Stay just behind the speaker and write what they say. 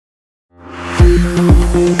Good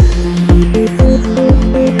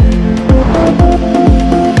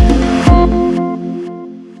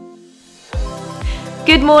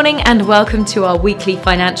morning and welcome to our weekly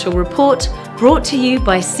financial report brought to you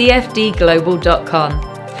by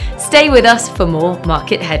CFDglobal.com. Stay with us for more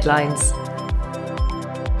market headlines.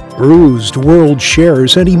 Bruised world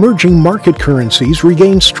shares and emerging market currencies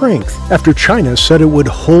regained strength after China said it would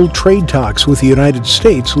hold trade talks with the United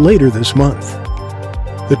States later this month.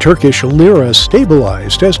 The Turkish lira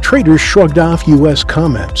stabilized as traders shrugged off U.S.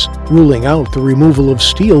 comments, ruling out the removal of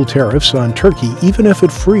steel tariffs on Turkey even if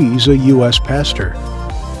it frees a U.S. pastor.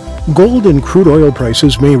 Gold and crude oil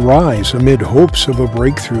prices may rise amid hopes of a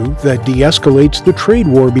breakthrough that de-escalates the trade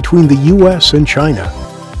war between the U.S. and China.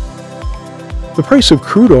 The price of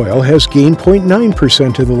crude oil has gained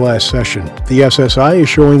 0.9% in the last session. The SSI is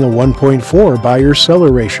showing a 1.4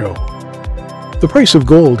 buyer-seller ratio. The price of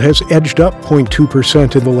gold has edged up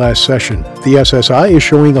 0.2% in the last session. The SSI is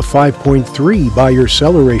showing a 5.3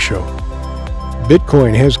 buyer-seller ratio.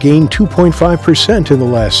 Bitcoin has gained 2.5% in the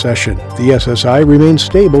last session. The SSI remains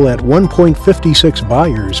stable at 1.56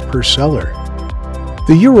 buyers per seller.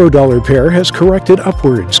 The euro-dollar pair has corrected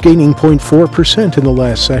upwards, gaining 0.4% in the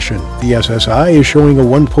last session. The SSI is showing a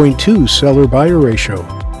 1.2 seller-buyer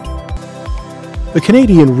ratio. The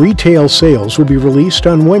Canadian retail sales will be released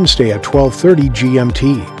on Wednesday at 12:30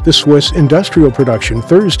 GMT, the Swiss industrial production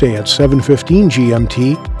Thursday at 7:15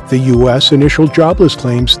 GMT, the U.S. initial jobless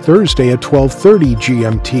claims Thursday at 12:30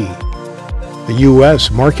 GMT, the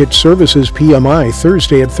U.S. market services PMI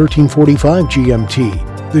Thursday at 13:45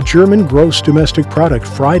 GMT, the German gross domestic product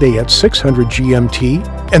Friday at 600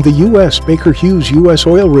 GMT, and the U.S. Baker Hughes U.S.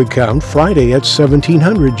 oil rig count Friday at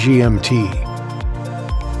 1700 GMT.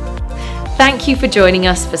 Thank you for joining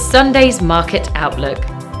us for Sunday's Market Outlook.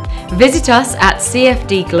 Visit us at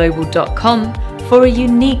CFDglobal.com for a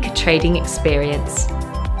unique trading experience.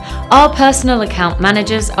 Our personal account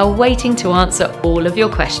managers are waiting to answer all of your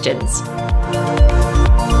questions.